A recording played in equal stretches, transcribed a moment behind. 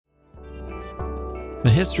The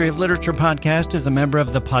History of Literature podcast is a member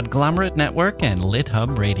of the Podglomerate Network and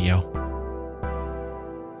LitHub Radio.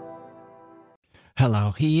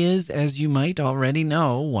 Hello, he is, as you might already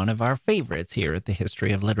know, one of our favorites here at the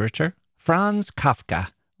History of Literature, Franz Kafka,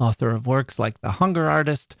 author of works like The Hunger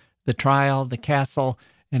Artist, The Trial, The Castle,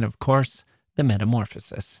 and of course, The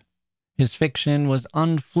Metamorphosis. His fiction was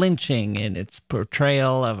unflinching in its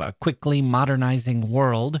portrayal of a quickly modernizing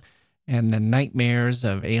world and the nightmares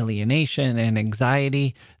of alienation and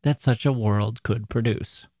anxiety that such a world could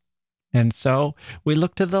produce. And so, we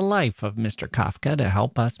look to the life of Mr. Kafka to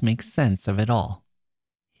help us make sense of it all.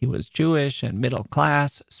 He was Jewish and middle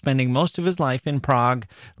class, spending most of his life in Prague,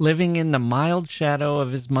 living in the mild shadow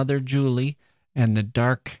of his mother Julie and the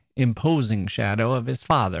dark, imposing shadow of his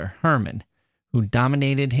father, Hermann, who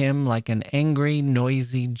dominated him like an angry,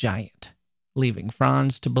 noisy giant, leaving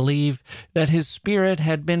Franz to believe that his spirit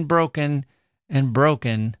had been broken, and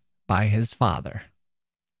broken by his father.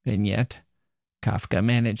 And yet, Kafka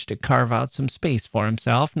managed to carve out some space for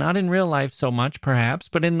himself, not in real life so much, perhaps,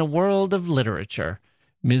 but in the world of literature,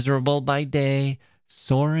 miserable by day,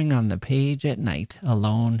 soaring on the page at night,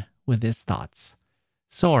 alone with his thoughts.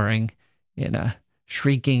 Soaring in a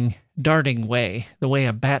shrieking, darting way, the way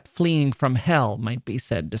a bat fleeing from hell might be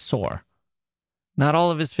said to soar. Not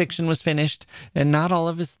all of his fiction was finished, and not all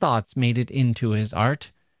of his thoughts made it into his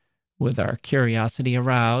art. With our curiosity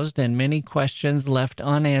aroused and many questions left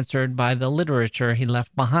unanswered by the literature he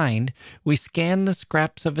left behind, we scan the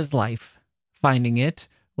scraps of his life, finding it,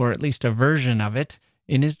 or at least a version of it,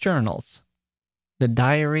 in his journals. The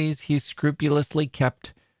diaries he scrupulously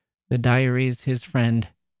kept, the diaries his friend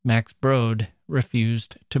Max Brod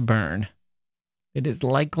refused to burn. It is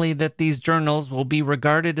likely that these journals will be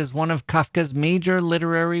regarded as one of Kafka's major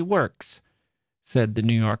literary works, said the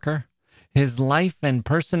New Yorker. His life and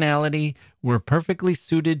personality were perfectly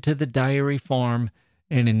suited to the diary form,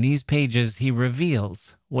 and in these pages he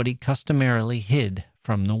reveals what he customarily hid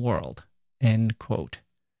from the world. End quote.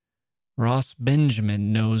 Ross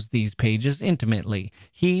Benjamin knows these pages intimately.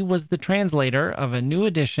 He was the translator of a new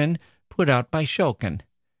edition put out by Schocken,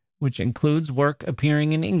 which includes work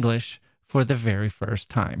appearing in English for the very first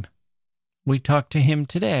time. We talk to him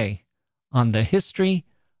today on the History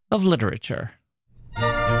of Literature.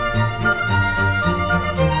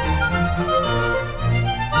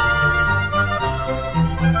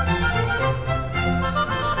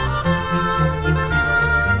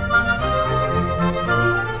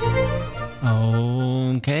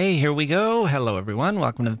 Okay, here we go. Hello, everyone.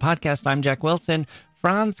 Welcome to the podcast. I'm Jack Wilson.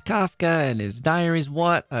 Franz Kafka and his diaries.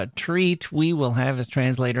 What a treat. We will have his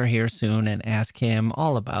translator here soon and ask him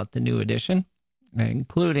all about the new edition,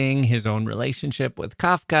 including his own relationship with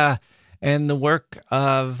Kafka and the work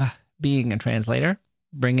of being a translator,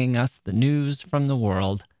 bringing us the news from the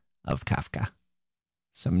world of Kafka.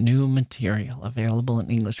 Some new material available in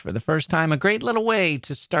English for the first time. A great little way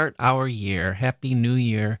to start our year. Happy New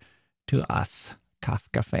Year to us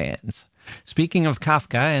Kafka fans. Speaking of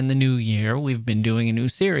Kafka and the new year, we've been doing a new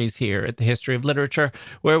series here at the History of Literature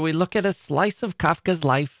where we look at a slice of Kafka's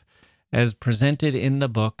life as presented in the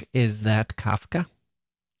book, Is That Kafka?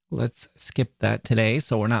 Let's skip that today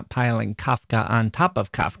so we're not piling Kafka on top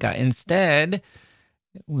of Kafka. Instead,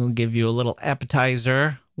 we'll give you a little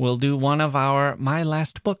appetizer. We'll do one of our My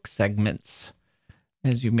Last Book segments.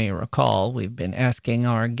 As you may recall, we've been asking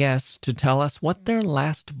our guests to tell us what their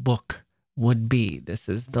last book would be. This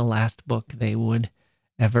is the last book they would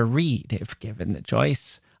ever read if given the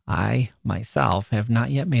choice. I, myself, have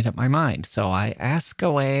not yet made up my mind, so I ask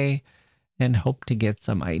away and hope to get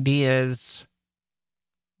some ideas.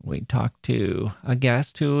 We talk to a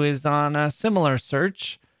guest who is on a similar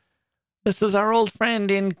search. This is our old friend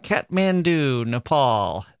in Kathmandu,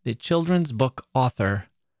 Nepal, the children's book author,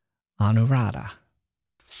 Anuradha.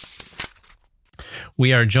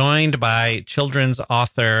 We are joined by children's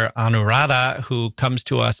author Anuradha, who comes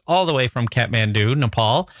to us all the way from Kathmandu,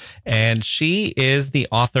 Nepal, and she is the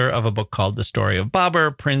author of a book called The Story of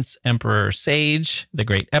Babur, Prince, Emperor, Sage, the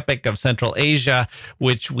great epic of Central Asia,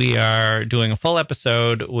 which we are doing a full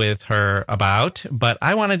episode with her about. But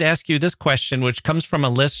I wanted to ask you this question, which comes from a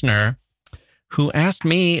listener who asked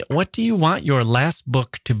me, what do you want your last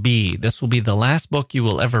book to be? This will be the last book you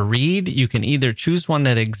will ever read. You can either choose one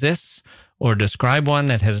that exists or describe one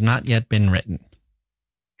that has not yet been written.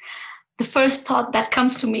 The first thought that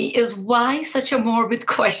comes to me is, why such a morbid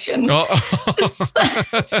question? Oh.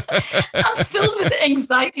 I'm filled with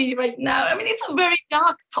anxiety right now. I mean, it's a very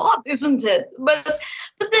dark thought, isn't it? But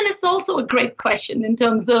then it's also a great question in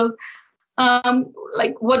terms of,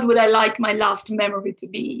 what would I like my last memory to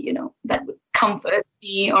be, that would comfort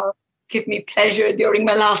me or give me pleasure during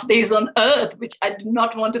my last days on earth, which I do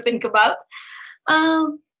not want to think about.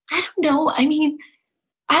 I don't know. I mean,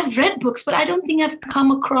 I've read books, but I don't think I've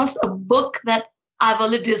come across a book that I've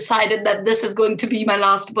already decided that this is going to be my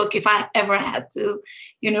last book if I ever had to,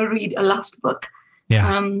 read a last book.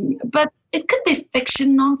 Yeah. But it could be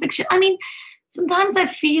fiction, nonfiction. I mean, sometimes I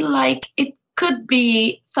feel like it could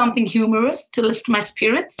be something humorous to lift my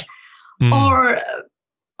spirits,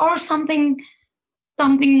 or something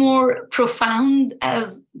more profound,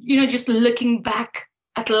 as just looking back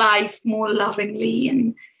at life more lovingly,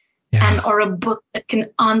 and or a book that can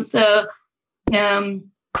answer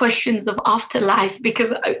questions of afterlife,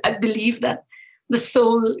 because I believe that the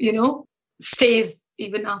soul, stays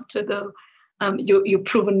even after the you're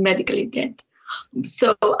proven medically dead.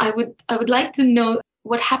 So I would like to know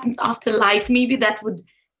what happens after life. Maybe that would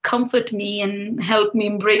comfort me and help me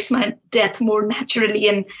embrace my death more naturally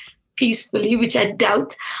and peacefully, which I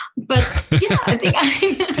doubt. But yeah,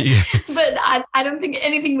 but I don't think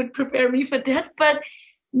anything would prepare me for death. But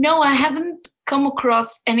no, I haven't come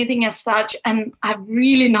across anything as such, and I've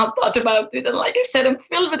really not thought about it. And like I said, I'm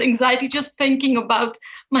filled with anxiety just thinking about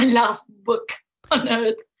my last book on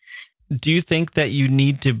earth. Do you think that you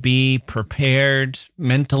need to be prepared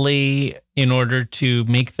mentally in order to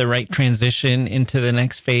make the right transition into the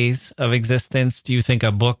next phase of existence? Do you think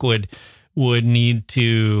a book would need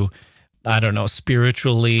to, I don't know,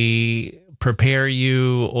 spiritually prepare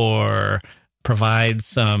you, or provide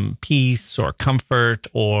some peace or comfort,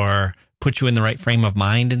 or put you in the right frame of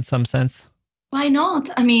mind in some sense? Why not?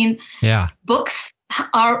 I mean, books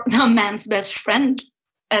are a man's best friend,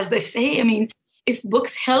 as they say. I mean, if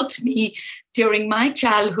books helped me during my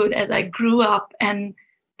childhood as I grew up, and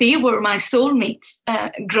they were my soulmates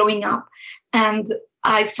growing up, and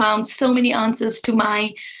I found so many answers to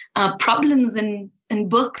my problems in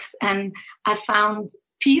books, and I found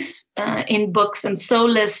peace in books, and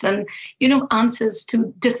solace, and answers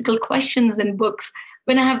to difficult questions in books.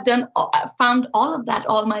 When I found all of that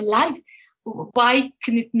all my life, why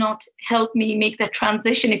can it not help me make that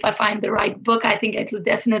transition? If I find the right book, I think it will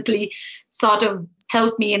definitely sort of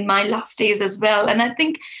help me in my last days as well. And I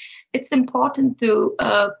think it's important to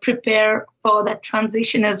prepare for that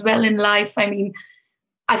transition as well in life. I mean,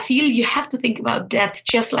 I feel you have to think about death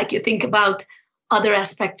just like you think about other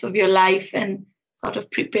aspects of your life, and sort of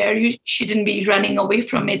prepare. You shouldn't be running away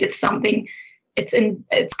from it. It's something,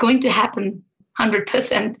 it's going to happen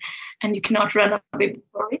 100%, and you cannot run away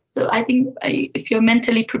for it. So I think if you're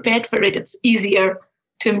mentally prepared for it, it's easier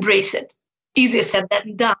to embrace it. Easier said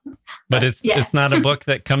than done. But it's not a book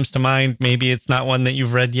that comes to mind. Maybe it's not one that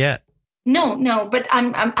you've read yet. No. But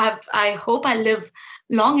I hope I live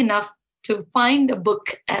long enough to find a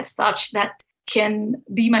book as such that can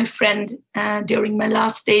be my friend during my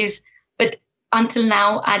last days. But until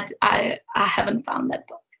now, I haven't found that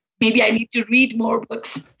book. Maybe I need to read more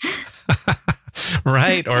books.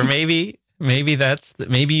 Right. Or maybe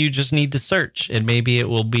you just need to search, and maybe it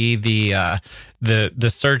will be the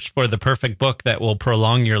search for the perfect book that will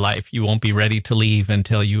prolong your life. You won't be ready to leave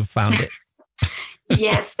until you've found it.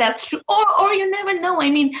 Yes, that's true. Or you never know. I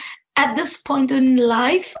mean, at this point in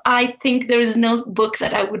life, I think there is no book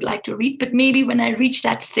that I would like to read, but maybe when I reach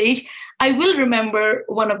that stage, I will remember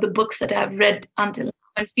one of the books that I've read until now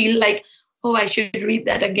and feel like, oh, I should read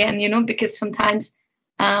that again, because sometimes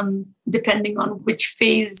depending on which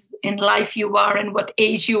phase in life you are and what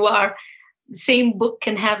age you are, the same book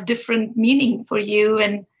can have different meaning for you.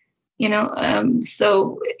 And,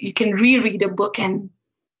 so you can reread a book and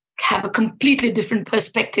have a completely different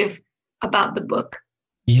perspective about the book.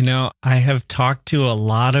 I have talked to a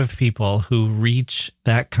lot of people who reach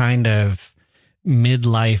that kind of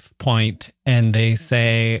midlife point, and they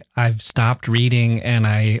say, I've stopped reading and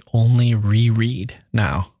I only reread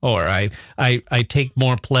now, or I take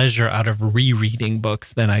more pleasure out of rereading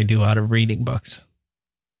books than I do out of reading books.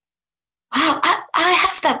 Wow, I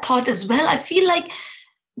have that thought as well. I feel like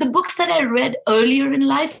the books that I read earlier in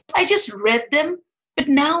life, I just read them, but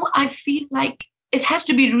now I feel like it has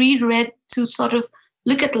to be reread to sort of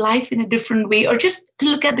look at life in a different way, or just to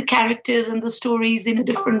look at the characters and the stories in a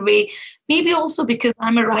different way. Maybe also because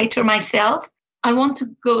I'm a writer myself, I want to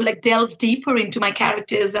go delve deeper into my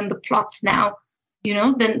characters and the plots now,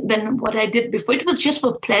 than what I did before. It was just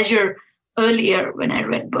for pleasure earlier when I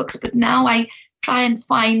read books, but now I try and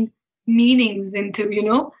find meanings into,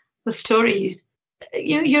 the stories.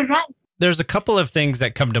 You're right. There's a couple of things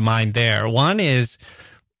that come to mind there. One is,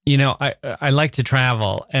 I like to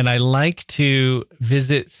travel, and I like to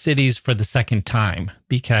visit cities for the second time,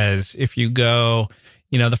 because if you go,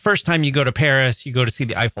 the first time you go to Paris, you go to see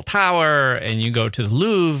the Eiffel Tower and you go to the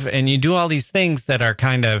Louvre and you do all these things that are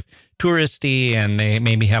kind of touristy and they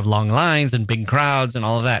maybe have long lines and big crowds and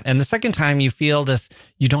all of that. And the second time you feel this,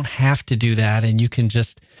 you don't have to do that. And you can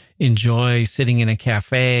just enjoy sitting in a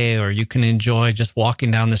cafe, or you can enjoy just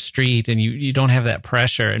walking down the street, and you don't have that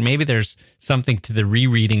pressure. And maybe there's something to the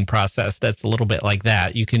rereading process that's a little bit like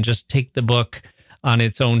that. You can just take the book on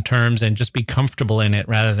its own terms and just be comfortable in it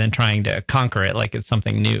rather than trying to conquer it like it's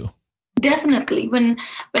something new. Definitely. When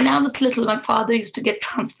I was little, my father used to get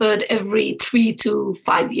transferred every 3 to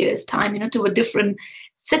 5 years time, to a different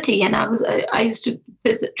city. And I used to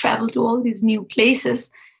travel to all these new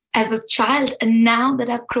places as a child. And now that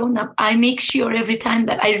I've grown up, I make sure every time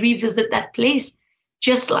that I revisit that place,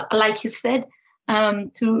 just like you said,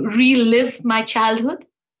 to relive my childhood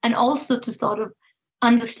and also to sort of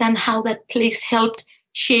understand how that place helped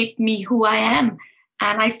shape me, who I am.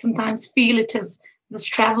 And I sometimes feel it as this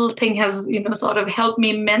travel thing has, sort of helped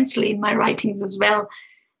me immensely in my writings as well.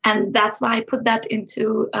 And that's why I put that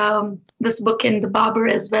into this book in The Barber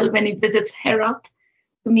as well, when he visits Herat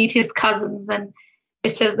to meet his cousins. And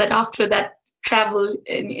it says that after that,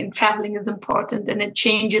 traveling is important, and it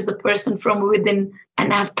changes a person from within.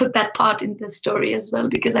 And I've put that part in the story as well,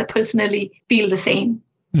 because I personally feel the same.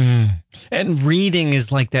 And reading is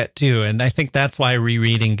like that too. And I think that's why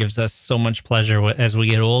rereading gives us so much pleasure as we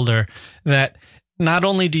get older, that not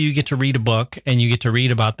only do you get to read a book and you get to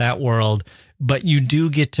read about that world, but you do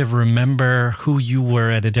get to remember who you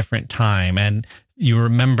were at a different time. And you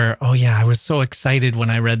remember, oh yeah, I was so excited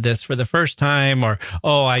when I read this for the first time, or,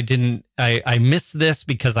 oh, I missed this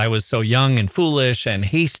because I was so young and foolish and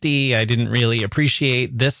hasty. I didn't really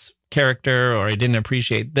appreciate this character, or I didn't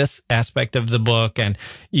appreciate this aspect of the book. And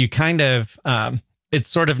you kind of, it's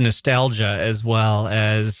sort of nostalgia as well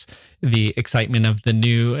as the excitement of the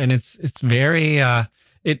new. And it's very,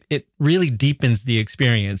 it really deepens the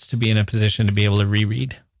experience to be in a position to be able to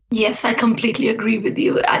reread. Yes, I completely agree with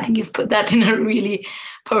you. I think you've put that in a really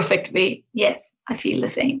perfect way. Yes, I feel the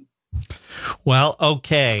same. Well,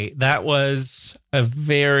 okay. That was a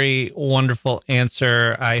very wonderful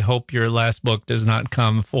answer. I hope your last book does not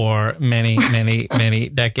come for many, many, many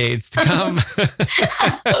decades to come.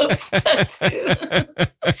 I hope so too.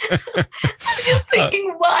 I'm just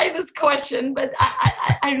thinking, why this question? But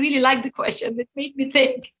I really like the question. It made me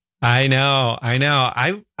think. I know.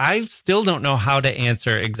 I still don't know how to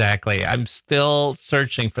answer exactly. I'm still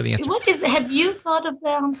searching for the answer. What is it? Have you thought of the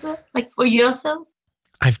answer, like for yourself?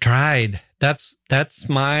 I've tried. That's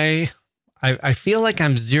my, I feel like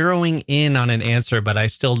I'm zeroing in on an answer, but I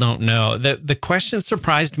still don't know. The question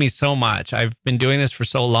surprised me so much. I've been doing this for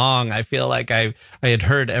so long. I feel like I had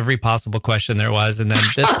heard every possible question there was. And then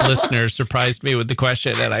this listener surprised me with the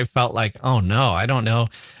question, and I felt like, oh no, I don't know.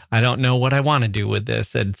 I don't know what I want to do with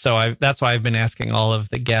this. And so that's why I've been asking all of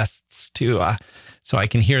the guests to, so I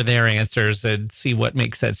can hear their answers and see what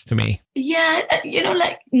makes sense to me. Yeah,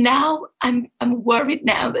 like now I'm worried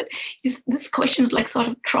now that this question's like sort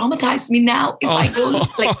of traumatized me now. If I go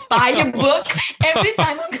like buy a book, every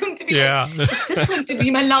time I'm going to be like, is this going to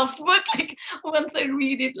be my last book? Like once I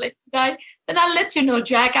read it, like then I'll let you know,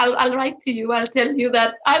 Jack. I'll write to you. I'll tell you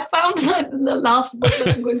that I found the last book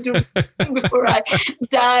that I'm going to read before I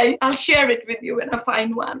die. I'll share it with you when I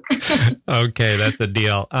find one. Okay, that's a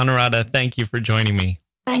deal. Anuradha, thank you for joining me.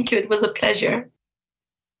 Thank you. It was a pleasure.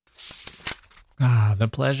 The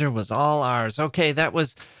pleasure was all ours. Okay, that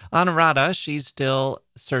was Anuradha. She's still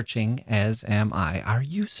searching, as am I. Are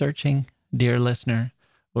you searching, dear listener?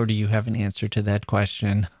 Or do you have an answer to that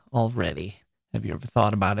question already? Have you ever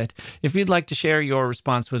thought about it? If you'd like to share your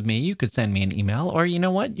response with me, you could send me an email, or you know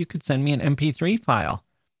what? You could send me an MP3 file.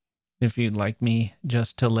 If you'd like me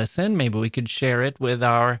just to listen, maybe we could share it with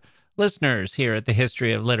our listeners here at the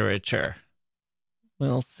History of Literature.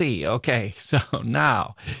 We'll see. Okay, so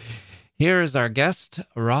now here is our guest,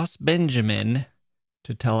 Ross Benjamin,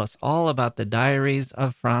 to tell us all about the Diaries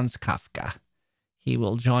of Franz Kafka. He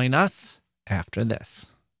will join us after this.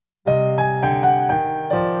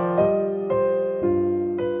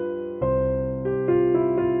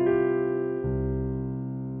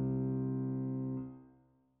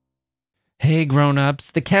 Hey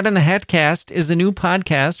grown-ups, the Cat in the Hat Cast is a new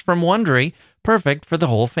podcast from Wondery, perfect for the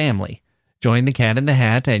whole family. Join the Cat in the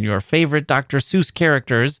Hat and your favorite Dr. Seuss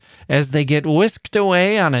characters as they get whisked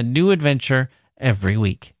away on a new adventure every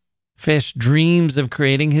week. Fish dreams of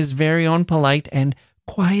creating his very own polite and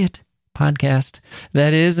quiet podcast.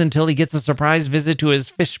 That is, until he gets a surprise visit to his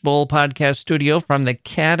Fishbowl podcast studio from the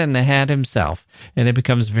Cat in the Hat himself. And it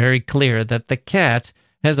becomes very clear that the cat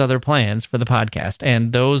has other plans for the podcast,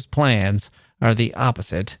 and those plans are the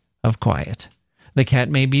opposite of quiet. The cat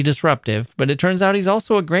may be disruptive, but it turns out he's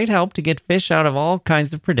also a great help to get fish out of all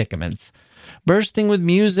kinds of predicaments. Bursting with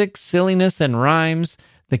music, silliness, and rhymes,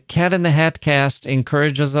 the Cat in the Hat cast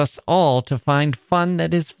encourages us all to find fun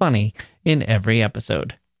that is funny in every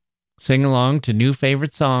episode. Sing along to new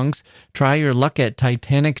favorite songs, try your luck at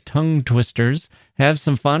Titanic tongue twisters, have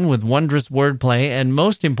some fun with wondrous wordplay, and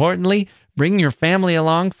most importantly, bring your family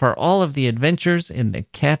along for all of the adventures in the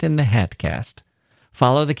Cat in the Hat cast.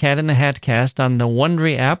 Follow the Cat in the Hat cast on the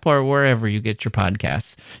Wondery app or wherever you get your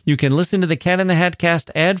podcasts. You can listen to the Cat in the Hat cast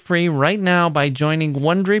ad-free right now by joining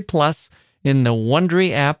Wondery Plus in the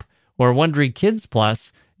Wondery app or Wondery Kids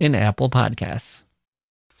Plus in Apple Podcasts.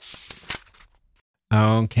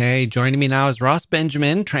 Okay, joining me now is Ross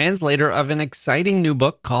Benjamin, translator of an exciting new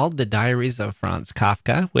book called The Diaries of Franz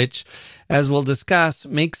Kafka, which, as we'll discuss,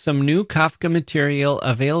 makes some new Kafka material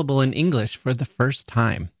available in English for the first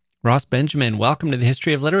time. Ross Benjamin, welcome to the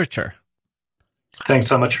History of Literature. Thanks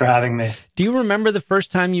so much for having me. Do you remember the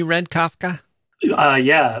first time you read Kafka?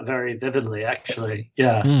 Yeah, very vividly, actually.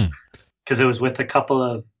 Yeah, because it was with a couple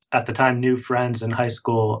of, at the time, new friends in high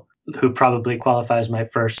school who probably qualifies my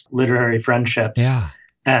first literary friendships. Yeah.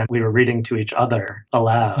 And we were reading to each other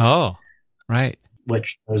aloud. Oh, right.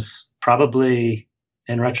 Which was probably,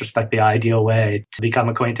 in retrospect, the ideal way to become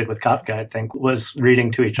acquainted with Kafka, I think, was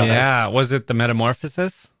reading to each other. Yeah. Was it the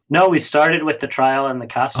Metamorphosis? No, we started with The Trial in the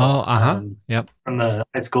Castle. Yep. From the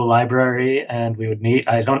high school library, and we would meet.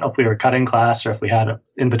 I don't know if we were cutting class or if we had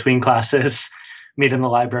in between classes, meet in the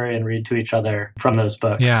library and read to each other from those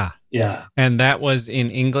books. Yeah. Yeah. And that was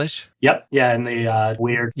in English? Yep. Yeah, in the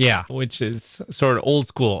weird. Yeah, which is sort of old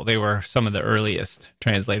school. They were some of the earliest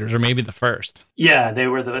translators, or maybe the first. Yeah, they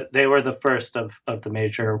were the first of the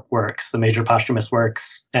major works, the major posthumous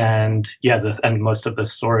works, and and most of the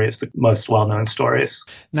stories, the most well-known stories.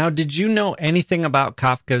 Now, did you know anything about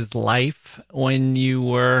Kafka's life when you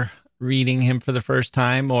were reading him for the first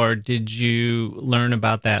time, or did you learn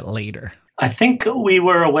about that later? I think we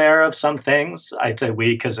were aware of some things. I say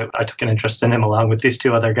we because I took an interest in him along with these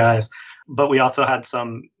two other guys. But we also had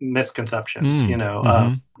some misconceptions,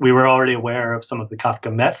 We were already aware of some of the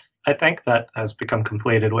Kafka myth, I think, that has become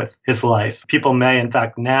conflated with his life. People may, in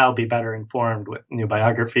fact, now be better informed with new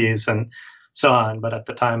biographies and so on. But at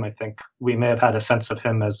the time, I think we may have had a sense of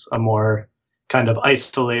him as a more kind of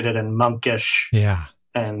isolated and monkish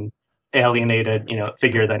and alienated,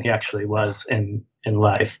 figure than he actually was in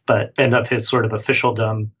life, but end up his sort of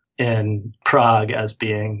officialdom in Prague as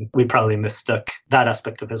being, we probably mistook that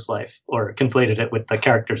aspect of his life or conflated it with the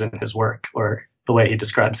characters in his work or the way he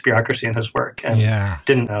describes bureaucracy in his work and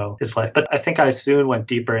didn't know his life. But I think I soon went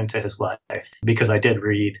deeper into his life because I did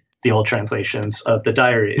read the old translations of the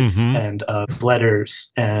diaries and of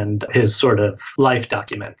letters and his sort of life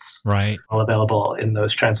documents, all available in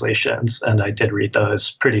those translations. And I did read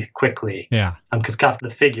those pretty quickly. Yeah, because Kafka,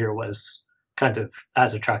 the figure, was kind of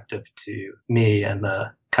as attractive to me and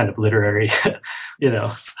the kind of literary,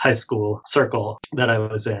 high school circle that I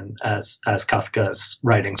was in as Kafka's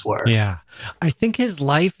writings were. Yeah. I think his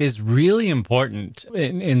life is really important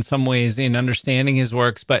in some ways in understanding his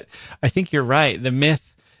works, but I think you're right. The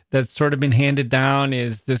myth that's sort of been handed down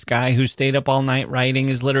is this guy who stayed up all night writing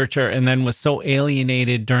his literature and then was so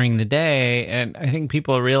alienated during the day. And I think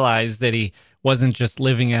people realize that he wasn't just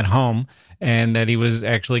living at home and that he was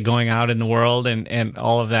actually going out in the world and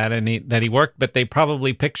all of that, and that he worked. But they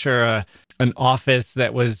probably picture an office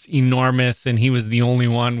that was enormous and he was the only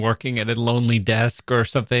one working at a lonely desk or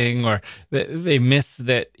something, or they miss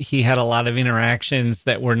that he had a lot of interactions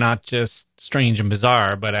that were not just strange and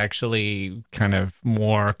bizarre, but actually kind of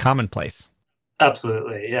more commonplace.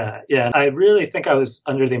 Absolutely. Yeah. Yeah. I really think I was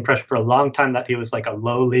under the impression for a long time that he was like a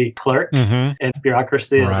lowly clerk in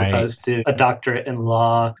bureaucracy as opposed to a doctorate in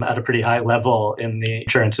law at a pretty high level in the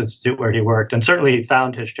insurance institute where he worked. And certainly he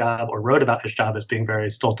found his job or wrote about his job as being very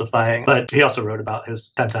stultifying. But he also wrote about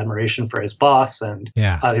his intense admiration for his boss. And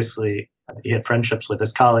obviously he had friendships with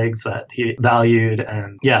his colleagues that he valued.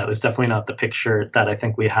 And it was definitely not the picture that I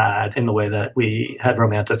think we had in the way that we had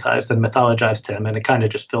romanticized and mythologized him. And it kind of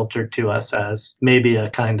just filtered to us as maybe a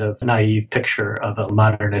kind of naive picture of a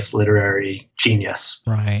modernist literary genius.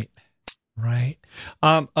 Right.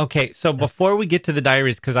 Okay, so before we get to the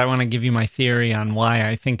diaries, because I want to give you my theory on why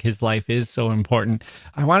I think his life is so important,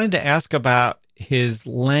 I wanted to ask about his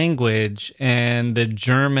language and the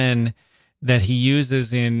German that he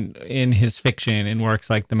uses in his fiction in works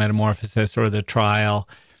like The Metamorphosis or The Trial.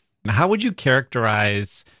 How would you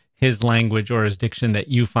characterize his language or his diction that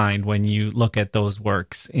you find when you look at those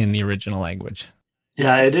works in the original language?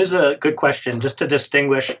 Yeah, it is a good question. Just to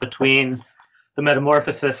distinguish between The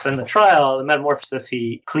Metamorphosis and The Trial, The Metamorphosis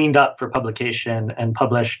he cleaned up for publication and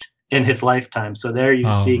published in his lifetime. So there you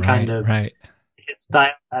see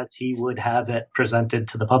style as he would have it presented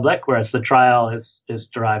to the public, whereas the trial is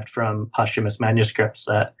derived from posthumous manuscripts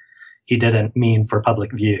that he didn't mean for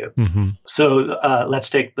public view. Mm-hmm. So let's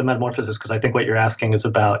take the Metamorphosis, because I think what you're asking is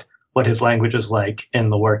about what his language is like in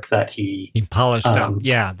the work that he polished up.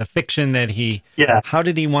 Yeah, the fiction that how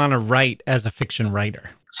did he want to write as a fiction writer?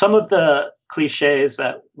 Some of the cliches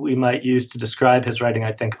that we might use to describe his writing,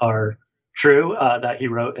 I think, are true, that he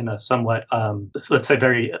wrote in a somewhat, let's say,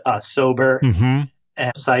 very sober, and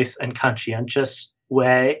precise and conscientious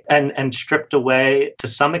way, and stripped away to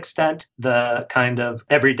some extent the kind of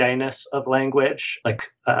everydayness of language, like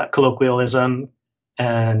colloquialism,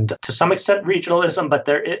 and to some extent regionalism. But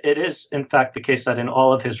it is, in fact, the case that in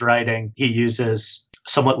all of his writing, he uses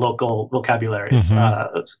somewhat local vocabularies.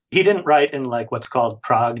 He didn't write in like what's called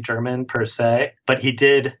Prague German per se, but he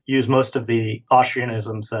did use most of the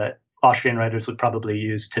Austrianisms that Austrian writers would probably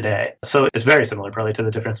use today. So it's very similar probably to the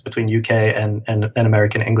difference between UK and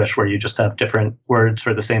American English, where you just have different words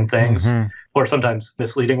for the same things, or sometimes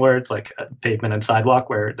misleading words like pavement and sidewalk,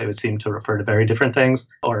 where they would seem to refer to very different things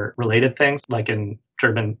or related things. Like in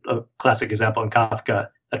German, a classic example in Kafka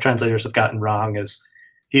that translators have gotten wrong is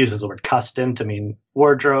he uses the word Kasten to mean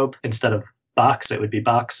wardrobe instead of box. It would be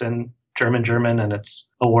Box in German, and it's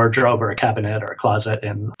a wardrobe or a cabinet or a closet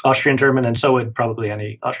in Austrian German, and so would probably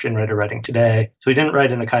any Austrian writer writing today. So he didn't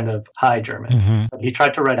write in a kind of high German. He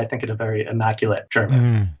tried to write, I think, in a very immaculate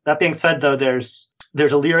German. That being said, though, there's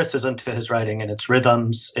a lyricism to his writing in its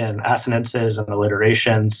rhythms, in assonances and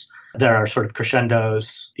alliterations. There are sort of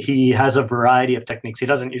crescendos. He has a variety of techniques. He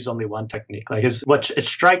doesn't use only one technique. It's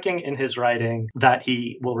striking in his writing that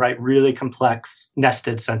he will write really complex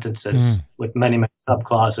nested sentences with many, many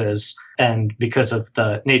subclauses. And because of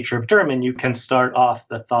the nature of German, you can start off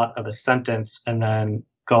the thought of a sentence and then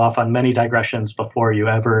go off on many digressions before you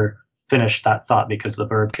ever finish that thought, because the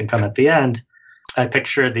verb can come at the end. I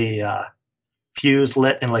picture the fuse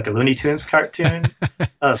lit in like a Looney Tunes cartoon.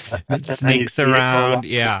 It snakes around,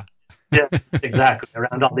 yeah. Yeah, exactly.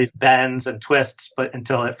 Around all these bends and twists, but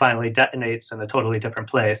until it finally detonates in a totally different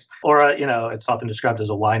place. Or, it's often described as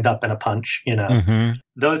a wind up and a punch,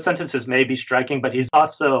 Those sentences may be striking, but he's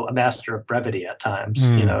also a master of brevity at times,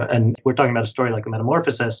 and we're talking about a story like The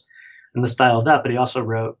Metamorphosis and the style of that, but he also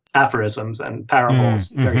wrote aphorisms and parables,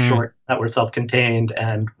 very short, that were self-contained,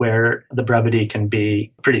 and where the brevity can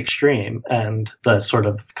be pretty extreme and the sort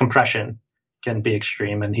of compression can be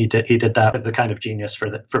extreme, and he did that with the kind of genius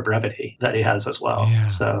for brevity that he has as well. Yeah.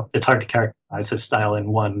 So it's hard to characterize his style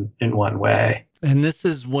in one way. And this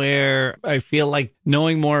is where I feel like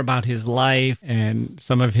knowing more about his life and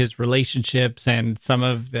some of his relationships and some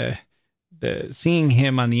of the seeing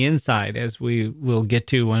him on the inside, as we will get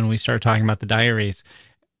to when we start talking about the diaries,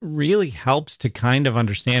 really helps to kind of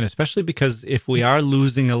understand, especially because if we are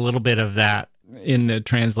losing a little bit of that in the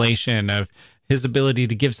translation of his ability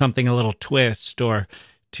to give something a little twist or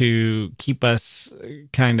to keep us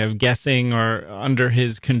kind of guessing or under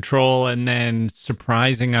his control and then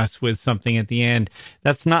surprising us with something at the end,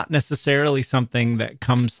 that's not necessarily something that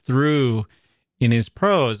comes through in his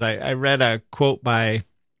prose. I read a quote by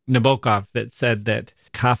Nabokov that said that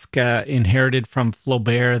Kafka inherited from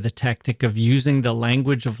Flaubert the tactic of using the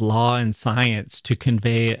language of law and science to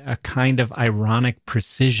convey a kind of ironic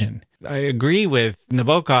precision. I agree with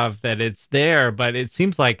Nabokov that it's there, but it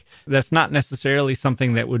seems like that's not necessarily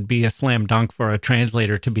something that would be a slam dunk for a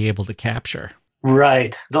translator to be able to capture.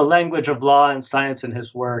 Right. The language of law and science in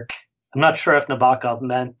his work, I'm not sure if Nabokov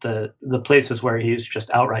meant the places where he's just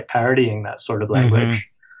outright parodying that sort of language,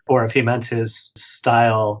 or if he meant his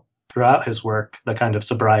style throughout his work, the kind of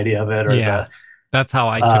sobriety of it, or that's how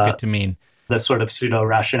I took it to mean. The sort of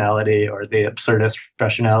pseudo-rationality or the absurdist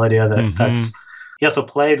rationality of it. He also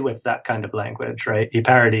played with that kind of language, right? He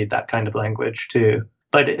parodied that kind of language too.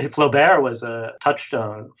 But Flaubert was a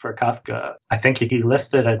touchstone for Kafka. I think he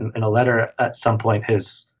listed in a letter at some point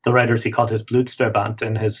the writers he called his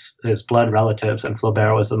Blutsverwandten, his blood relatives, and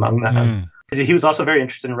Flaubert was among them. He was also very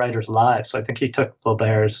interested in writers' lives. So I think he took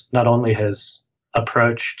Flaubert's, not only his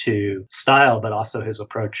approach to style, but also his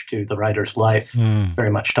approach to the writer's life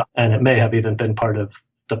very much. And it may have even been part of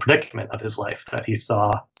the predicament of his life that he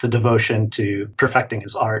saw the devotion to perfecting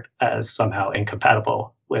his art as somehow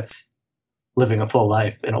incompatible with living a full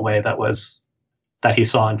life in a way that he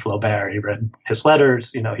saw in Flaubert. He read his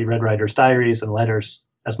letters, he read writers' diaries and letters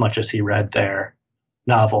as much as he read their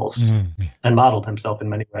novels, and modeled himself in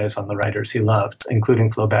many ways on the writers he loved, including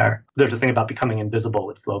Flaubert. There's a thing about becoming invisible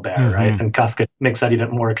with Flaubert, right? And Kafka makes that even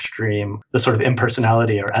more extreme, the sort of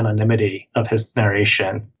impersonality or anonymity of his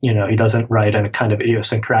narration. He doesn't write in a kind of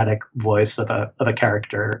idiosyncratic voice of a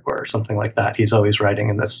character or something like that. He's always writing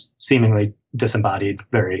in this seemingly disembodied,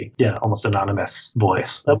 very, almost anonymous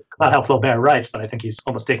voice. That's not how Flaubert writes, but I think he's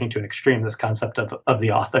almost taking to an extreme this concept of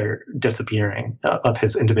the author disappearing, of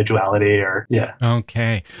his individuality,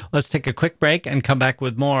 Okay. Let's take a quick break and come back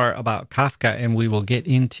with more about Kafka, and we will get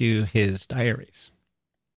into his diaries.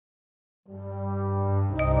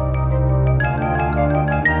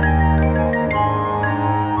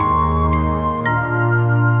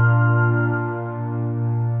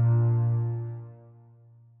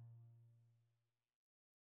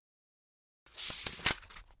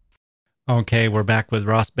 Okay, we're back with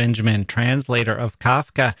Ross Benjamin, translator of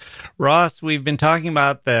Kafka. Ross, we've been talking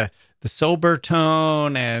about the sober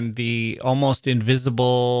tone and the almost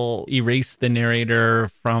invisible erase the narrator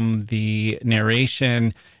from the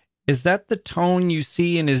narration. Is that the tone you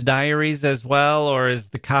see in his diaries as well, or is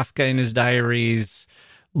the Kafka in his diaries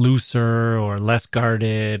looser or less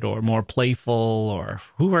guarded or more playful, or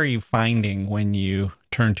who are you finding when you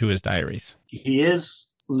turn to his diaries? He is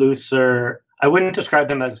looser. I wouldn't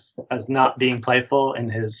describe him as not being playful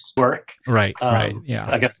in his work. Right, yeah.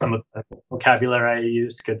 I guess some of the vocabulary I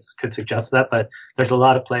used could suggest that, but there's a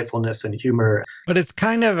lot of playfulness and humor. But it's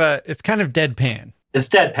kind of deadpan. It's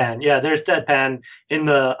deadpan, yeah. There's deadpan in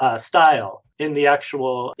the style. In the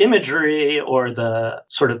actual imagery or the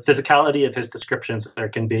sort of physicality of his descriptions, there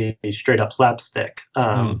can be straight up slapstick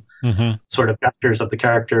sort of gestures of the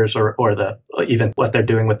characters, or even what they're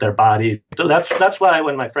doing with their body. So that's why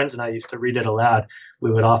when my friends and I used to read it aloud,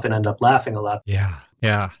 we would often end up laughing a lot.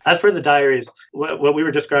 Yeah. As for the diaries, what we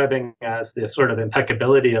were describing as the sort of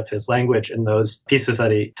impeccability of his language in those pieces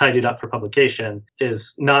that he tidied up for publication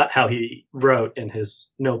is not how he wrote in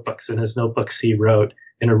his notebooks. In his notebooks, he wrote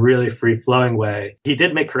in a really free-flowing way. He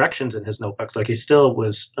did make corrections in his notebooks. Like, he still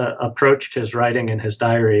was approached his writing in his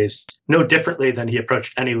diaries no differently than he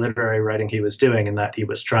approached any literary writing he was doing, in that he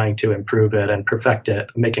was trying to improve it and perfect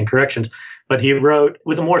it, making corrections. But he wrote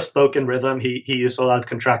with a more spoken rhythm. He used a lot of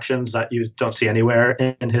contractions that you don't see anywhere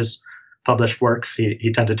in his published works.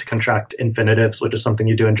 He tended to contract infinitives, which is something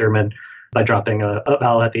you do in German by dropping a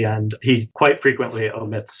vowel at the end. He quite frequently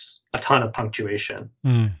omits a ton of punctuation,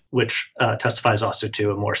 which testifies also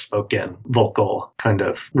to a more spoken vocal kind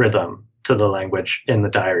of rhythm to the language in the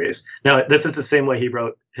diaries. Now, this is the same way he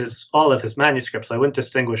wrote all of his manuscripts. I wouldn't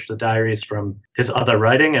distinguish the diaries from his other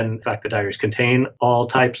writing. And in fact, the diaries contain all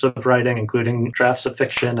types of writing, including drafts of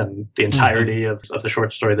fiction, and the entirety of the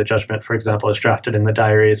short story, The Judgment, for example, is drafted in the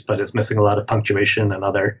diaries, but is missing a lot of punctuation and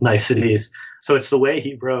other niceties. So it's the way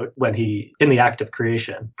he wrote in the act of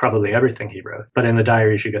creation, probably everything he wrote. But in the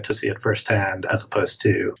diaries, you get to see it firsthand, as opposed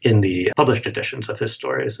to in the published editions of his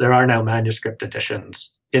stories. There are now manuscript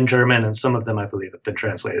editions in German, and some of them, I believe, have been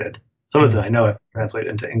translated. Some of them I know have been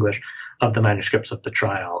translated into English, of the manuscripts of the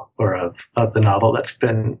trial, or of the novel that's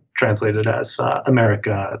been translated as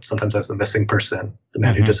America, sometimes as The Missing Person, the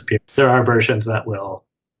man who disappeared. There are versions that will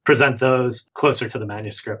present those closer to the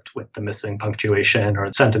manuscript with the missing punctuation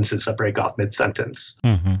or sentences that break off mid-sentence.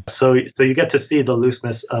 So you get to see the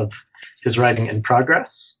looseness of his writing in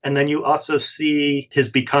progress. And then you also see his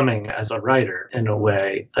becoming as a writer in a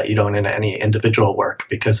way that you don't in any individual work,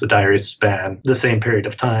 because the diaries span the same period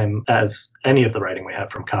of time as any of the writing we have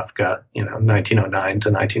from Kafka, 1909 to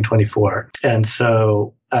 1924. And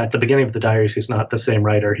so at the beginning of the diaries, he's not the same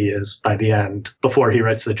writer he is by the end. Before he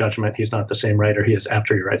writes The Judgment, he's not the same writer he is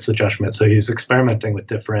after he writes The Judgment. So he's experimenting with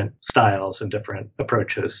different styles and different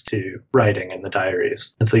approaches to writing in the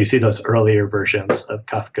diaries. And so you see those earlier versions of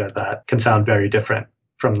Kafka that can sound very different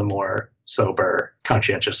from the more sober,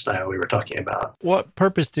 conscientious style we were talking about. What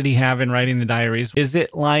purpose did he have in writing the diaries? Is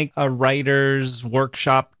it like a writer's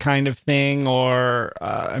workshop kind of thing? Or,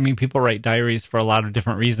 people write diaries for a lot of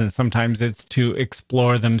different reasons. Sometimes it's to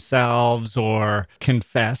explore themselves or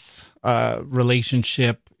confess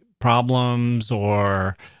relationship problems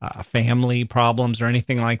or family problems or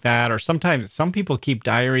anything like that. Or sometimes some people keep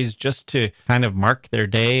diaries just to kind of mark their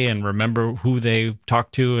day and remember who they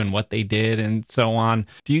talked to and what they did and so on.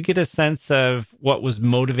 Do you get a sense of what was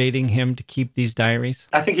motivating him to keep these diaries?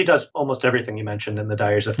 I think he does almost everything you mentioned in the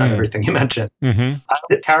diaries, if not everything you mentioned. I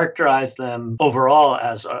would characterize them overall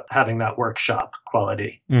as having that workshop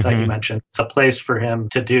quality that you mentioned. It's a place for him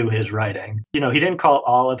to do his writing. He didn't call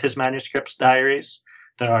all of his manuscripts diaries.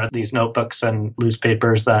 There are these notebooks and loose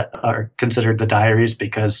papers that are considered the diaries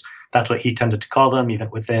because that's what he tended to call them,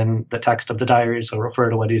 even within the text of the diaries, so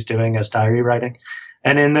refer to what he's doing as diary writing.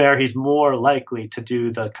 And in there, he's more likely to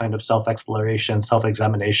do the kind of self-exploration,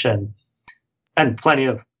 self-examination, and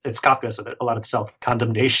it's Kafka's a lot of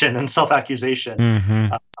self-condemnation and self-accusation,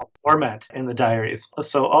 self-torment in the diaries.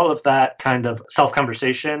 So all of that kind of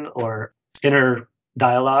self-conversation or inner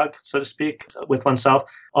dialogue, so to speak, with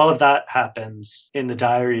oneself. All of that happens in the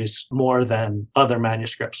diaries more than other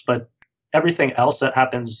manuscripts, but everything else that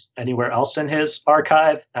happens anywhere else in his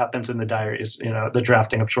archive happens in the diaries. The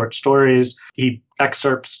drafting of short stories. He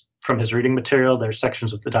excerpts from his reading material. There's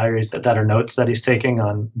sections of the diaries that are notes that he's taking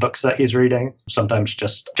on books that he's reading, sometimes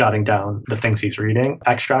just jotting down the things he's reading,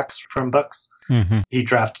 extracts from books. Mm-hmm. He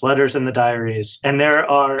drafts letters in the diaries. And there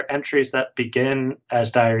are entries that begin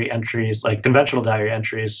as diary entries, like conventional diary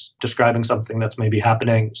entries, describing something that's maybe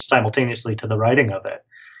happening simultaneously to the writing of it,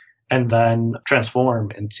 and then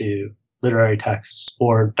transform into literary texts,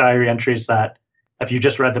 or diary entries that if you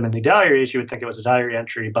just read them in the diaries, you would think it was a diary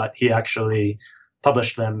entry, but he actually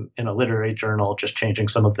published them in a literary journal, just changing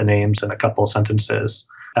some of the names and a couple sentences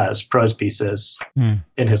as prose pieces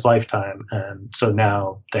in his lifetime. And so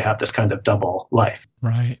now they have this kind of double life.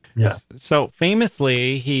 Right. Yeah. So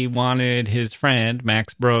famously, he wanted his friend,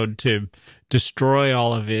 Max Brod, to destroy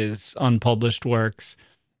all of his unpublished works.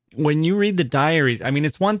 When you read the diaries, I mean,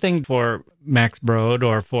 it's one thing for Max Brod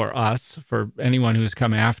or for us, for anyone who's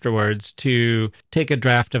come afterwards, to take a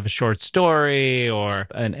draft of a short story or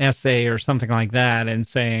an essay or something like that and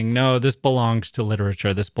saying, no, this belongs to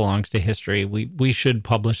literature, this belongs to history, we should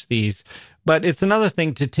publish these. But it's another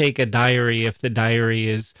thing to take a diary if the diary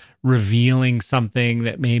is revealing something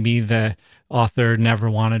that maybe the author never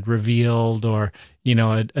wanted revealed, or,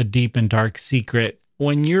 a deep and dark secret.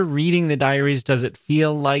 When you're reading the diaries, does it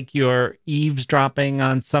feel like you're eavesdropping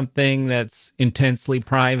on something that's intensely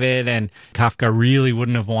private and Kafka really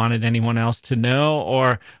wouldn't have wanted anyone else to know?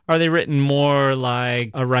 Or are they written more like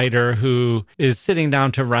a writer who is sitting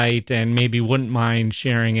down to write and maybe wouldn't mind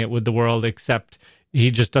sharing it with the world, except he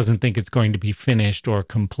just doesn't think it's going to be finished or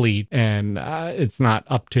complete, and it's not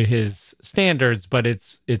up to his standards, but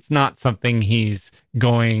it's not something he's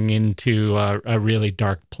going into a really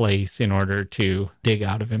dark place in order to dig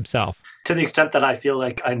out of himself? To the extent that I feel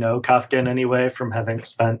like I know Kafka in any way from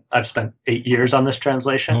I've spent 8 years on this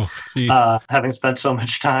translation, having spent so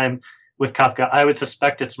much time with Kafka, I would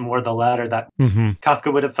suspect it's more the latter, that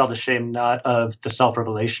Kafka would have felt ashamed not of the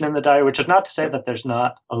self-revelation in the diary, which is not to say that there's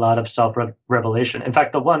not a lot of self-revelation. In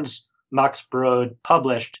fact, the ones Max Brod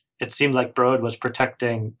published, it seemed like Brod was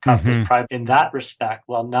protecting Kafka's pride in that respect,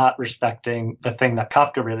 while not respecting the thing that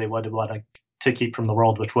Kafka really would have wanted to keep from the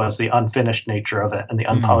world, which was the unfinished nature of it and the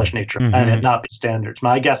unpolished nature of it, and it not be standards.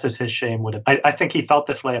 My guess is his shame would have... I think he felt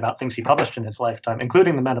this way about things he published in his lifetime,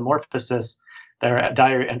 including the Metamorphosis. There are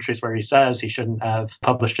diary entries where he says he shouldn't have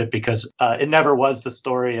published it because it never was the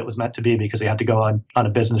story it was meant to be, because he had to go on a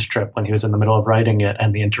business trip when he was in the middle of writing it,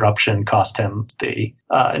 and the interruption cost him the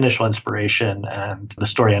initial inspiration, and the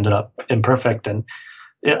story ended up imperfect. And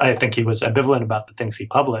I think he was ambivalent about the things he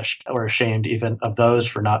published, or ashamed even of those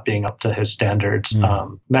for not being up to his standards.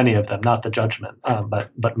 Many of them, not the judgment,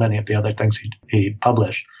 but many of the other things he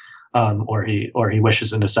published. Or he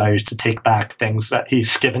wishes in his diaries to take back things that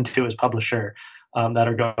he's given to his publisher that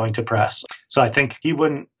are going to press. So I think he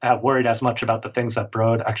wouldn't have worried as much about the things that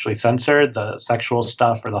Brod actually censored, the sexual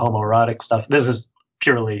stuff or the homoerotic stuff. This is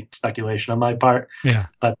purely speculation on my part. Yeah.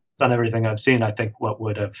 But on everything I've seen, I think what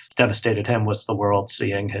would have devastated him was the world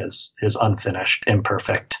seeing his unfinished,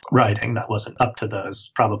 imperfect writing that wasn't up to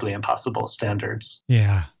those probably impossible standards.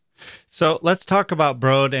 Yeah. So let's talk about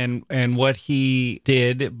Brod and what he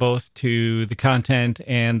did both to the content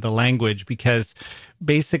and the language, because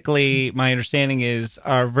basically my understanding is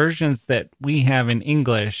our versions that we have in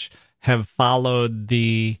English have followed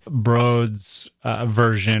the Brod's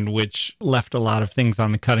version, which left a lot of things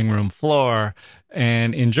on the cutting room floor.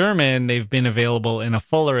 And in German, they've been available in a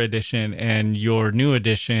fuller edition, and your new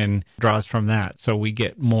edition draws from that. So we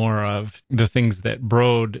get more of the things that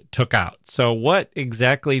Brod took out. So what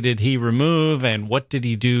exactly did he remove, and what did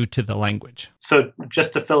he do to the language? So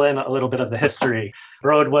just to fill in a little bit of the history,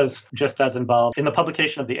 Brod was just as involved in the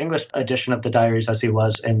publication of the English edition of the diaries as he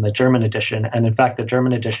was in the German edition. And in fact, the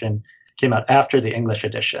German edition came out after the English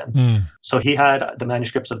edition. So he had the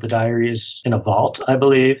manuscripts of the diaries in a vault, I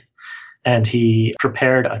believe. And he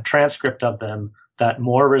prepared a transcript of them that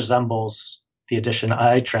more resembles the edition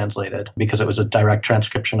I translated, because it was a direct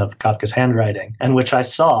transcription of Kafka's handwriting, and which I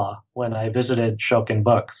saw when I visited Schocken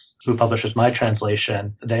Books, who publishes my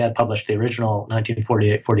translation. They had published the original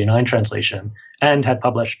 1948-49 translation and had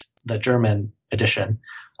published the German edition.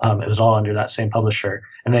 It was all under that same publisher.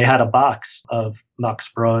 And they had a box of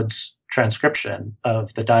Max Brod's transcription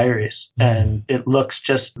of the diaries, and it looks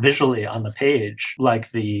just visually on the page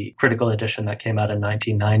like the critical edition that came out in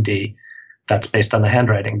 1990 that's based on the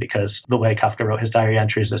handwriting, because the way Kafka wrote his diary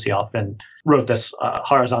entries is he often wrote this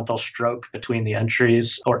horizontal stroke between the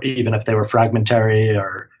entries, or even if they were fragmentary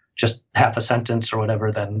or just half a sentence or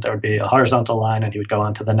whatever, then there would be a horizontal line and he would go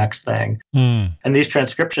on to the next thing. And these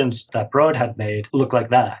transcriptions that Brode had made look like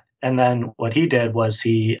that. And then what he did was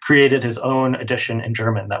he created his own edition in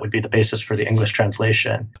German that would be the basis for the English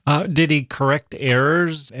translation. Did he correct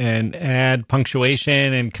errors and add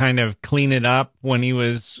punctuation and kind of clean it up when he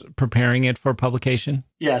was preparing it for publication?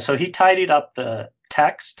 Yeah, so he tidied up the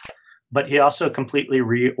text, but he also completely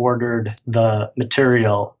reordered the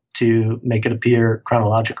material to make it appear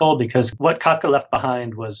chronological, because what Kafka left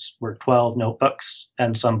behind were 12 notebooks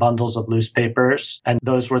and some bundles of loose papers, and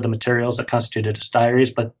those were the materials that constituted his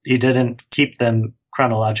diaries, but he didn't keep them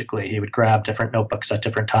chronologically. He would grab different notebooks at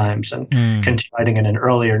different times and continue writing in an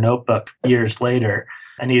earlier notebook years later,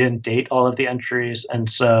 and he didn't date all of the entries. And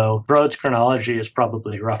so Brode's chronology is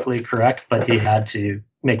probably roughly correct, but he had to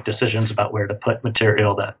make decisions about where to put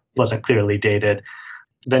material that wasn't clearly dated.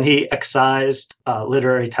 Then he excised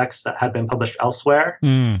literary texts that had been published elsewhere,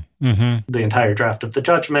 the entire draft of the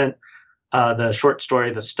Judgment, the short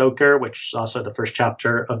story The Stoker, which is also the first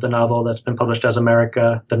chapter of the novel that's been published as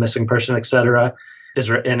America, The Missing Person, etc.,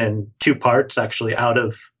 is written in two parts, actually out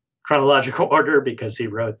of chronological order, because he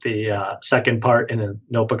wrote the second part in a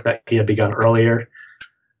notebook that he had begun earlier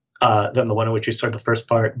than the one in which he started the first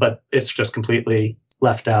part, but it's just completely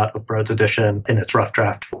left out of Brode's edition in its rough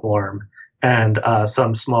draft form. And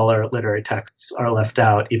some smaller literary texts are left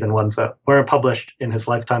out, even ones that weren't published in his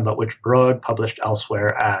lifetime, but which Brode published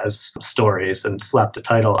elsewhere as stories and slapped a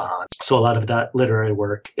title on. So a lot of that literary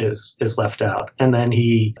work is left out. And then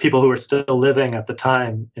people who were still living at the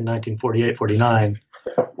time in 1948, 49,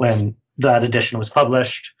 when that edition was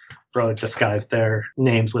published, Brode disguised their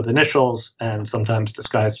names with initials and sometimes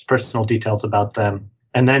disguised personal details about them.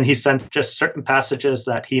 And then he sent just certain passages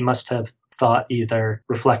that he must have thought either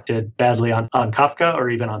reflected badly on Kafka or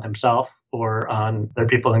even on himself or on other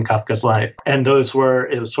people in Kafka's life. And it was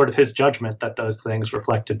sort of his judgment that those things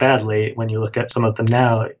reflected badly. When you look at some of them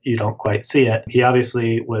now, you don't quite see it. He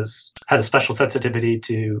obviously had a special sensitivity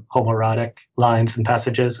to homoerotic lines and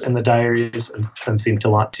passages in the diaries and seemed to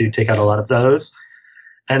want to take out a lot of those.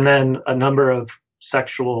 And then a number of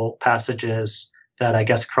sexual passages that I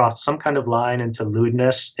guess crossed some kind of line into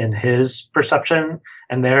lewdness in his perception.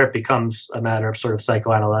 And there it becomes a matter of sort of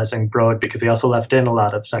psychoanalyzing Brode, because he also left in a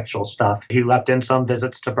lot of sexual stuff. He left in some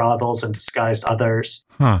visits to brothels and disguised others.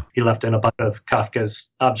 He left in a bunch of Kafka's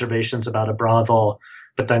observations about a brothel,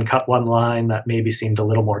 but then cut one line that maybe seemed a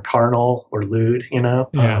little more carnal or lewd, And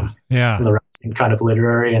the rest seemed kind of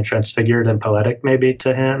literary and transfigured and poetic maybe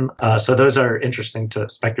to him. So those are interesting to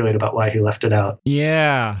speculate about why he left it out.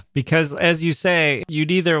 Yeah, because as you say,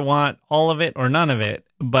 you'd either want all of it or none of it,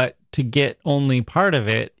 but to get only part of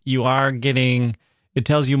it, it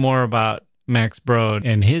tells you more about Max Brode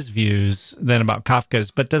and his views than about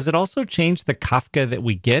Kafka's. But does it also change the Kafka that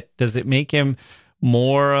we get? Does it make him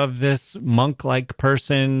more of this monk-like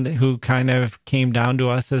person who kind of came down to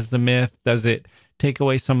us as the myth? Does it take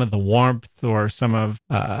away some of the warmth or some of,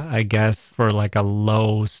 I guess, for like a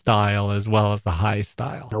low style as well as a high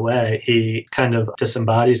style? In a way, he kind of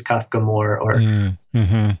disembodies Kafka more.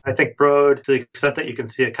 I think Brode, to the extent that you can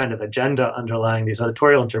see a kind of agenda underlying these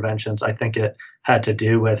editorial interventions, I think it had to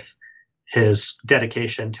do with his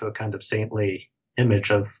dedication to a kind of saintly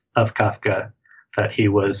image of Kafka that he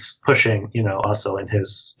was pushing, also in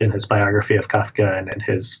his biography of Kafka and in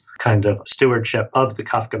his kind of stewardship of the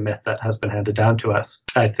Kafka myth that has been handed down to us.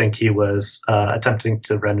 I think he was attempting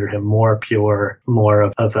to render him more pure, more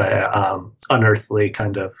of a unearthly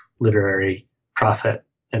kind of literary prophet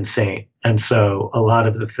and saint. And so a lot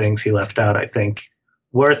of the things he left out, I think,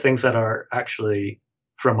 were things that are actually,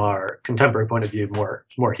 from our contemporary point of view,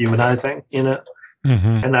 more humanizing,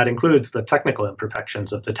 And that includes the technical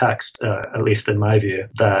imperfections of the text, at least in my view,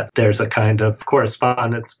 that there's a kind of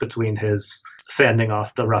correspondence between his sanding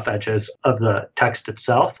off the rough edges of the text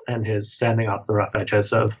itself and his sanding off the rough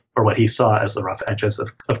edges or what he saw as the rough edges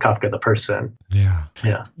of Kafka the person. Yeah.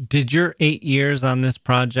 Yeah. Did your 8 years on this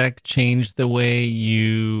project change the way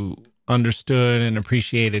you understood and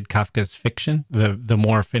appreciated Kafka's fiction, the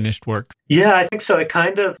more finished works? Yeah, I think so. It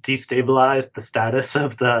kind of destabilized the status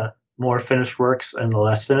of the more finished works and the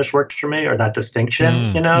less finished works for me, or that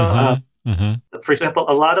distinction, For example,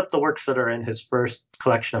 a lot of the works that are in his first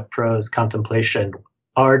collection of prose, Contemplation,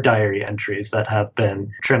 are diary entries that have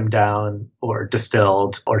been trimmed down or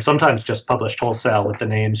distilled, or sometimes just published wholesale with the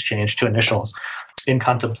names changed to initials in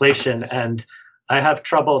Contemplation. And I have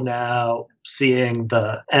trouble now seeing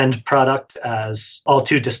the end product as all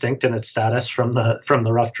too distinct in its status from the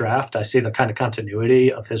rough draft. I see the kind of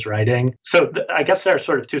continuity of his writing. So I guess there are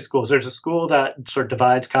sort of two schools. There's a school that sort of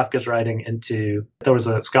divides Kafka's writing into, there was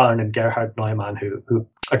a scholar named Gerhard Neumann who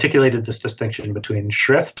articulated this distinction between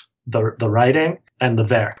Schrift, the writing, and the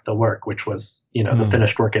Werk, the work, which was, the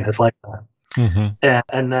finished work in his lifetime. Mm-hmm.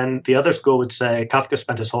 And then the other school would say Kafka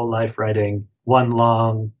spent his whole life writing one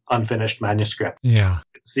long, unfinished manuscript. Yeah.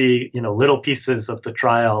 See, little pieces of the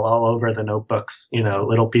trial all over the notebooks,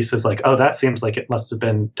 little pieces like, oh, that seems like it must have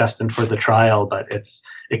been destined for the trial, but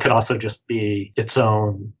it could also just be its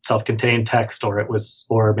own self-contained text,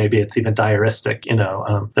 or maybe it's even diaristic,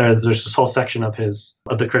 there's this whole section of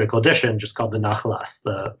the critical edition just called the Nachlass,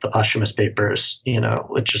 the posthumous papers,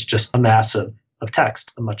 which is just a mass of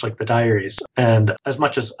text, much like the diaries. And as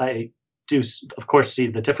much as I do, of course, see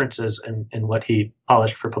the differences in what he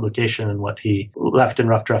polished for publication and what he left in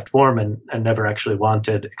rough draft form and never actually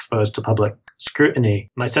wanted exposed to public scrutiny,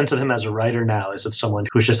 my sense of him as a writer now is of someone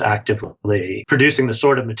who's just actively producing the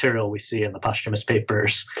sort of material we see in the posthumous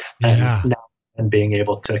papers. And being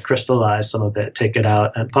able to crystallize some of it, take it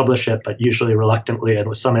out and publish it, but usually reluctantly and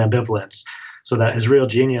with some ambivalence. So that his real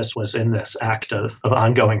genius was in this act of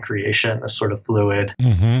ongoing creation, a sort of fluid,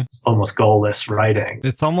 almost goalless writing.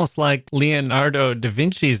 It's almost like Leonardo da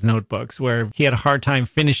Vinci's notebooks, where he had a hard time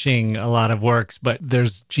finishing a lot of works, but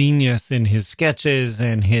there's genius in his sketches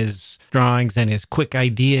and his drawings and his quick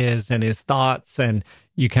ideas and his thoughts. And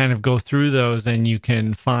you kind of go through those and you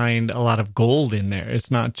can find a lot of gold in there.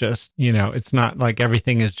 It's not just, it's not like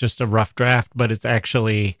everything is just a rough draft, but it's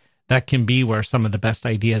actually, that can be where some of the best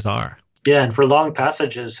ideas are. Yeah, and for long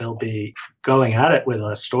passages, he'll be going at it with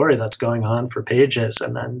a story that's going on for pages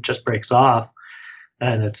and then just breaks off.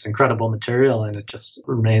 And it's incredible material and it just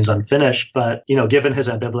remains unfinished. But, given his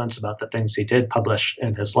ambivalence about the things he did publish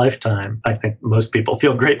in his lifetime, I think most people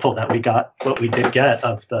feel grateful that we got what we did get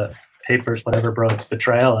of the papers, whatever Brode's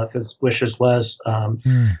betrayal of his wishes was, and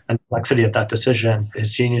the complexity of that decision.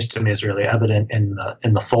 His genius to me is really evident in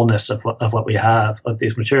the fullness of what we have of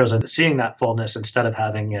these materials, and seeing that fullness instead of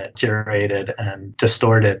having it curated and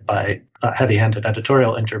distorted by heavy-handed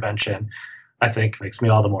editorial intervention, I think makes me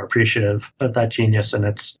all the more appreciative of that genius. And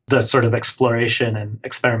it's the sort of exploration and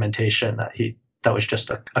experimentation that was just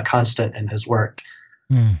a constant in his work.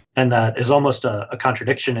 And that is almost a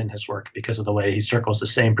contradiction in his work because of the way he circles the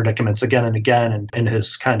same predicaments again and again and in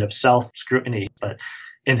his kind of self-scrutiny. But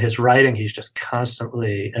in his writing, he's just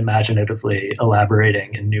constantly imaginatively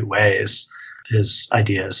elaborating in new ways his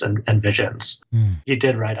ideas and visions. He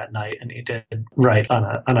did write at night, and he did write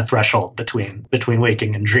on a threshold between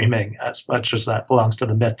waking and dreaming. As much as that belongs to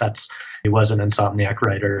the myth, he was an insomniac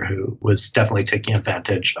writer who was definitely taking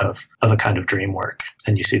advantage of a kind of dream work.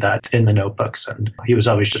 And you see that in the notebooks. And he was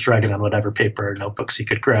always just writing on whatever paper or notebooks he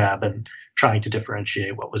could grab and trying to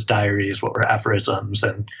differentiate what was diaries, what were aphorisms.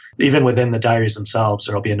 And even within the diaries themselves,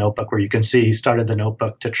 there'll be a notebook where you can see he started the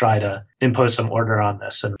notebook to try to impose some order on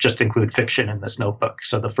this and just include fiction in this notebook.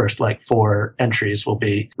 So the first 4 entries will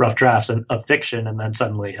be rough drafts of fiction, and then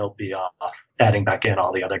suddenly he'll be off adding back in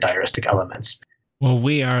all the other diaristic elements. Well,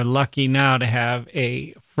 we are lucky now to have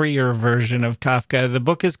a freer version of Kafka. The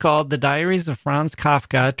book is called The Diaries of Franz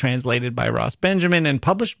Kafka, translated by Ross Benjamin and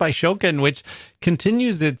published by Schoken, which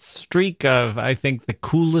continues its streak of, I think, the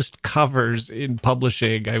coolest covers in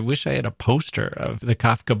publishing. I wish I had a poster of the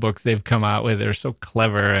Kafka books they've come out with. They're so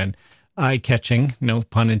clever and eye-catching, no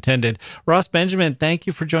pun intended. Ross Benjamin, thank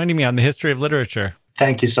you for joining me on The History of Literature.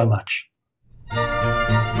 Thank you so much.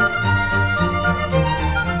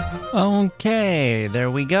 Okay, there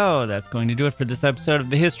we go. That's going to do it for this episode of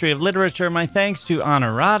The History of Literature. My thanks to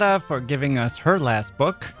Anurada for giving us her last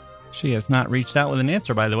book. She has not reached out with an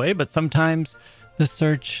answer, by the way, but sometimes the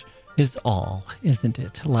search is all, isn't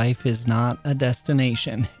it? Life is not a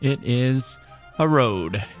destination. It is a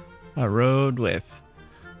road with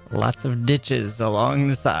lots of ditches along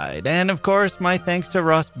the side. And, of course, my thanks to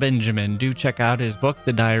Ross Benjamin. Do check out his book,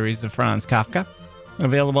 The Diaries of Franz Kafka.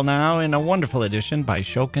 Available now in a wonderful edition by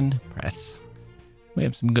Schoken Press. We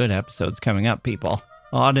have some good episodes coming up, people.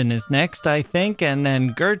 Auden is next, I think, and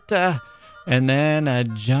then Goethe, and then a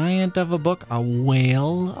giant of a book, a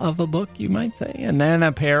whale of a book, you might say, and then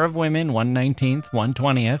a pair of women, one 19th, one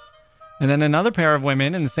 20th, and then another pair of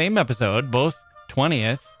women in the same episode, both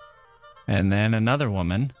 20th, and then another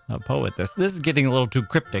woman, a poet. This is getting a little too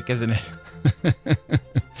cryptic, isn't it?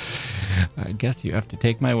 I guess you have to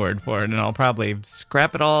take my word for it, and I'll probably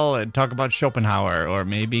scrap it all and talk about Schopenhauer or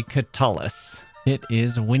maybe Catullus. It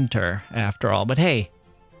is winter, after all. But hey,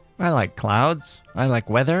 I like clouds. I like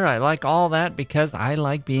weather. I like all that because I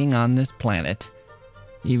like being on this planet.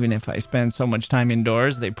 Even if I spend so much time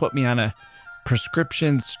indoors, they put me on a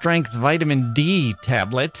prescription strength vitamin D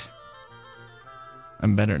tablet.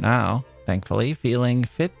 I'm better now, thankfully, feeling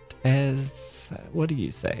fit as, what do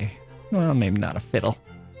you say? Well, maybe not a fiddle.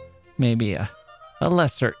 Maybe a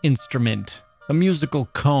lesser instrument, a musical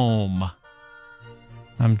comb.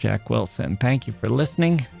 I'm Jack Wilson. Thank you for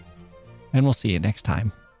listening, and we'll see you next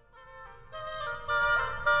time.